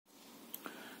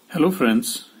Hello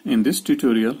friends, in this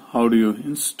tutorial how do you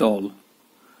install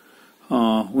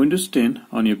Windows 10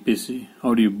 on your PC,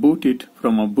 how do you boot it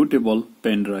from a bootable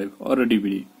pen drive or a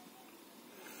DVD.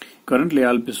 Currently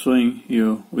I'll be showing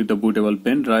you with the bootable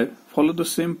pen drive. Follow the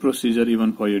same procedure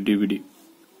even for your DVD.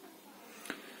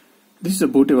 This is a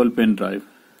bootable pen drive.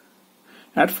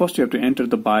 At first you have to enter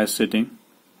the BIOS setting.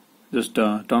 Just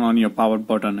turn on your power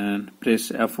button and press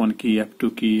F1 key,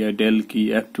 F2 key, Del key,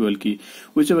 F12 key,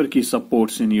 whichever key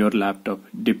supports in your laptop.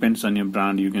 Depends on your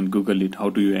brand. You can Google it. How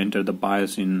do you enter the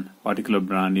BIOS in particular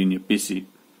brand in your PC?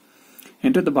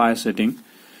 Enter the BIOS setting.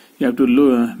 You have to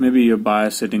look, maybe your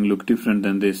BIOS setting look different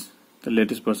than this. The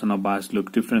latest version of BIOS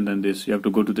look different than this. You have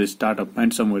to go to the startup,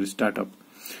 find somewhere startup,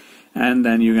 and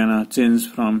then you're gonna change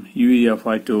from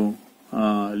UEFI to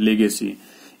legacy.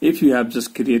 If you have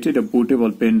just created a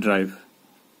bootable pen drive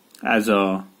as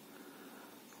a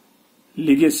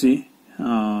legacy,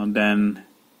 then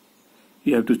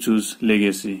you have to choose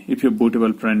legacy. If your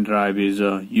bootable pen drive is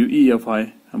a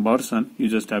UEFI version, you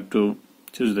just have to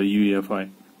choose the UEFI.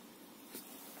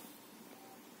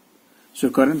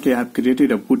 So currently I have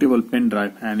created a bootable pen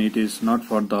drive and it is not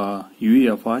for the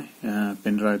UEFI.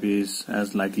 Pen drive is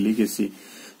as like legacy.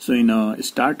 So in a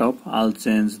startup, I'll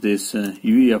change this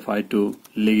UEFI to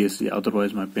legacy,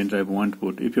 otherwise my pen drive won't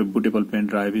boot. If your bootable pen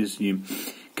drive is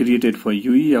created for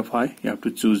UEFI, you have to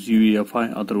choose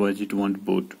UEFI, otherwise it won't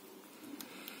boot.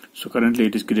 So currently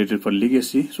it is created for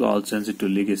legacy, so I'll change it to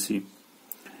legacy.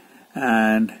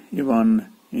 And even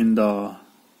in the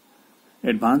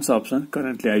advanced option,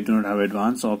 currently I do not have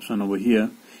advanced option over here.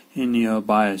 In your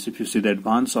BIOS, if you see the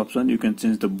advanced option, you can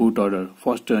change the boot order.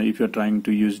 First, if you're trying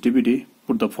to use DVD,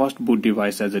 put the first boot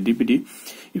device as a DVD.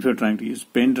 If you're trying to use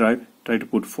pen drive, try to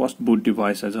put first boot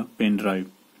device as a pen drive.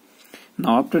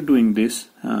 Now after doing this,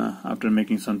 after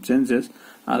making some changes,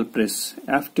 I'll press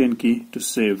F10 key to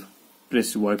save.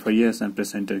 Press Wi-Fi yes and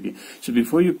press enter key. So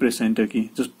before you press enter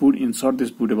key, just insert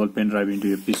this bootable pen drive into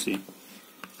your PC.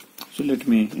 So let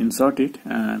me insert it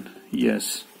and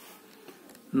yes.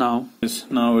 Now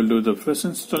we'll do the fresh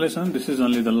installation. This is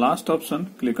only the last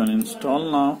option. Click on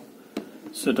install now.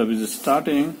 Setup is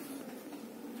starting.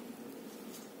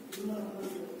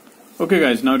 Okay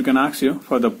guys, now it can ask you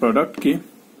for the product key.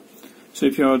 So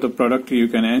if you have the product key, you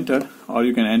can enter, or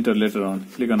you can enter later on.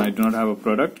 Click on I do not have a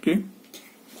product key.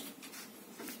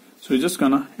 So you're just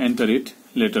gonna enter it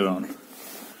later on.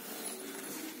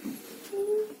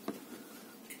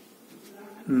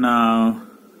 Now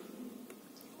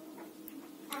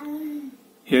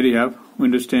here you have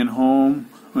Windows 10 Home,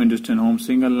 Windows 10 Home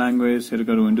single language. Here you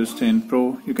go to Windows 10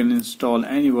 Pro. You can install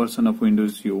any version of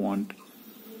Windows you want.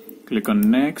 Click on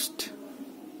Next.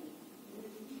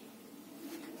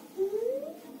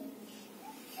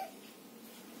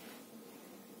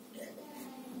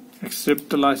 Accept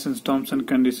the license terms and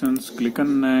conditions. Click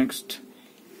on Next.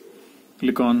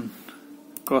 Click on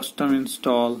Custom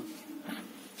Install.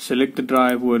 Select the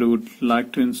drive where you would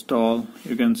like to install.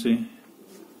 You can see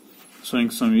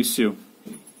showing some issue.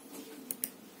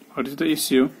 What is the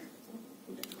issue?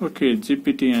 Okay,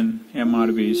 GPT and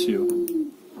MRB issue.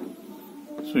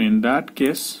 So in that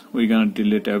case, we're gonna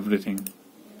delete everything.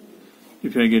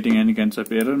 If you are getting any kinds of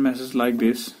error message like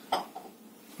this,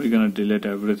 we're gonna delete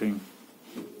everything.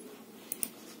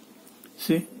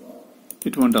 See,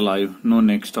 it won't allow you. No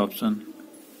next option.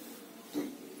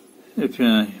 If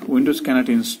Windows cannot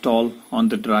install on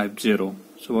the drive 0.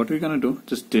 So what we're gonna do,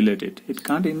 just delete it. It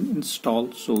can't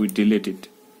install, so we delete it.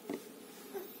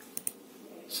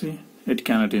 See, it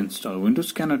cannot install.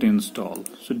 Windows cannot install.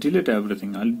 So delete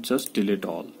everything. I'll just delete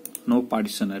all. No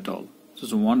partition at all.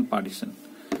 Just one partition.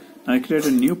 Now I create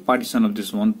a new partition of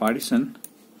this one partition.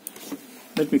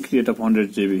 Let me create a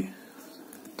 100 GB.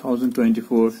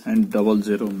 1024 and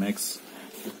 00 max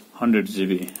 100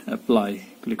 GB. Apply.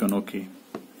 Click on OK.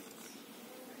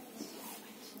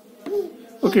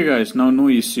 Okay guys, now no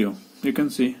issue. You can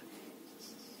see.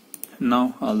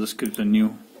 Now I'll just create a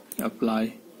new.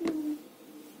 Apply.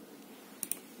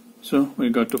 So we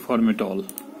got to format all.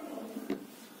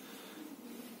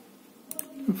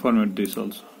 Format this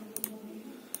also.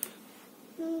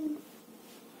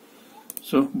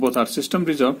 So both are system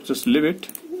resolved. Just leave it.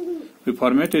 We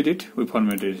formatted it. We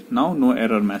formatted it. Now no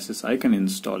error message. I can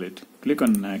install it. Click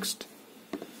on Next.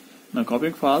 Now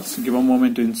copying files. Give a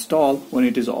moment to install. When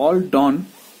it is all done,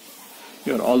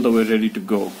 you are all the way ready to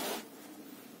go.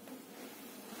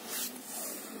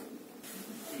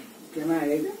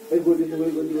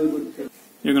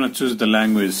 You're gonna choose the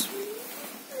language.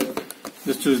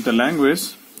 Just choose the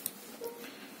language.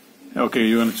 Okay,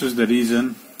 you're gonna choose the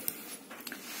region.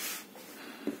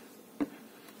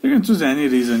 You can can choose any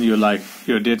reason you like.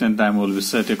 Your date and time will be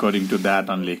set according to that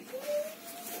only.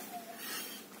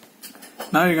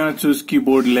 Now you're going to choose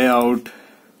keyboard layout.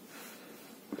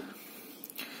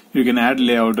 You can add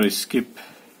layout or skip.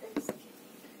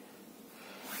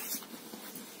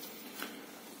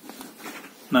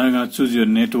 Now you're going to choose your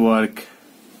network.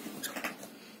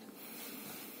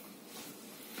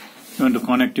 You want to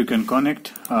connect, you can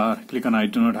connect, or click on I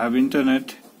do not have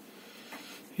internet.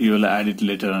 You will add it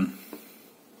later on.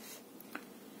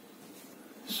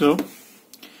 So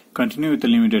continue with the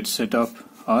limited setup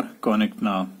or connect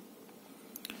now.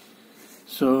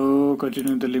 So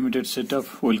continue with the limited setup,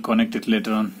 we'll connect it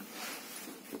later on.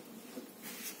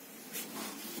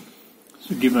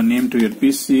 So give a name to your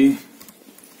PC,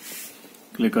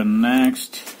 click on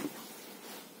next,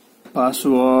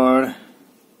 password.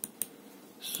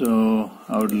 So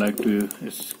I would like to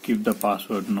skip the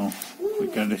password. No, we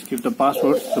can't skip the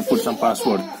password, so put some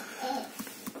password.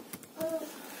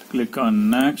 Click on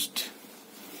next,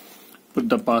 put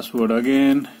the password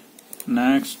again,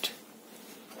 next.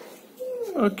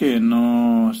 Okay,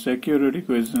 no security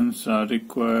questions are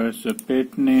required. So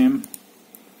pet name,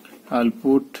 I'll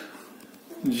put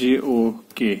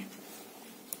JOK.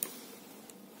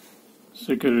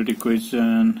 Security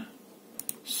question,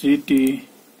 city,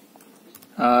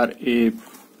 RAI.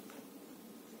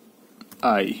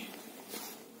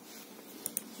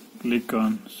 Click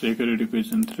on security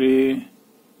question 3.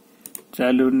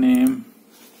 Childhood name,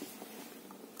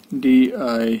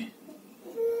 DIEM.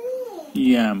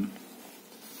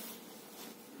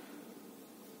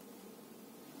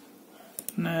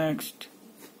 Next.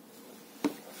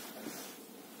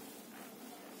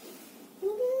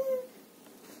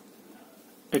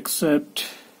 Accept.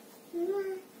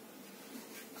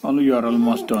 Only you are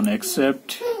almost done.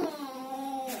 Accept.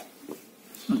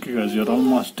 Okay guys, you're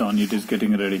almost done. It is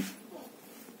getting ready.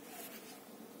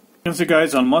 You can see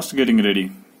guys, almost getting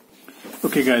ready.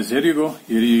 Okay guys, here you go.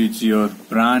 Here is your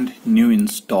brand new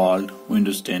installed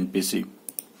Windows 10 PC.